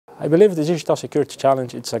I believe the Digital Security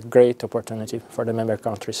Challenge is a great opportunity for the member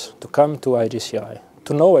countries to come to IGCI,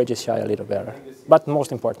 to know IGCI a little better, but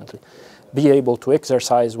most importantly, be able to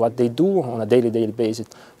exercise what they do on a daily basis,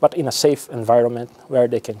 but in a safe environment where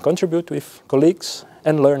they can contribute with colleagues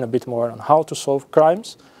and learn a bit more on how to solve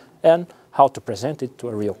crimes and how to present it to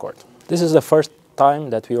a real court. This is the first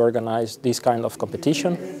time that we organize this kind of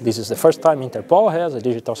competition. This is the first time Interpol has a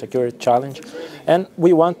Digital Security Challenge, and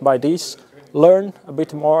we want by this learn a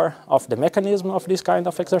bit more of the mechanism of this kind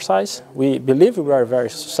of exercise. We believe we were very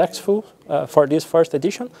successful for this first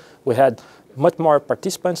edition. We had much more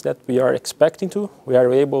participants that we are expecting to. We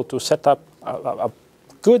are able to set up a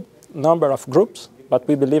good number of groups, but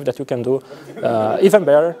we believe that we can do even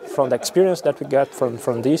better from the experience that we get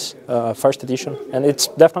from this first edition. And it's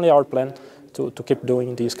definitely our plan to keep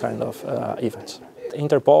doing these kind of events.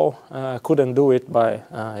 Interpol couldn't do it by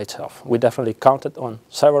itself. We definitely counted on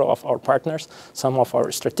several of our partners, some of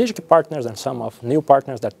our strategic partners and some of new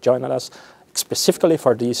partners that joined us specifically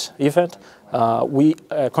for this event. We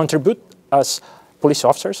contribute as police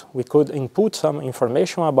officers. We could input some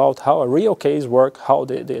information about how a real case works, how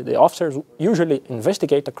the officers usually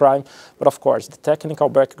investigate a crime, but of course the technical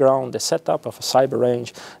background, the setup of a cyber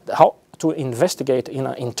range, how to investigate in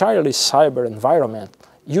an entirely cyber environment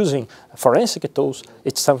using forensic tools,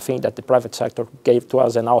 it's something that the private sector gave to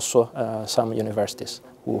us, and also some universities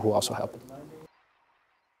who also helped.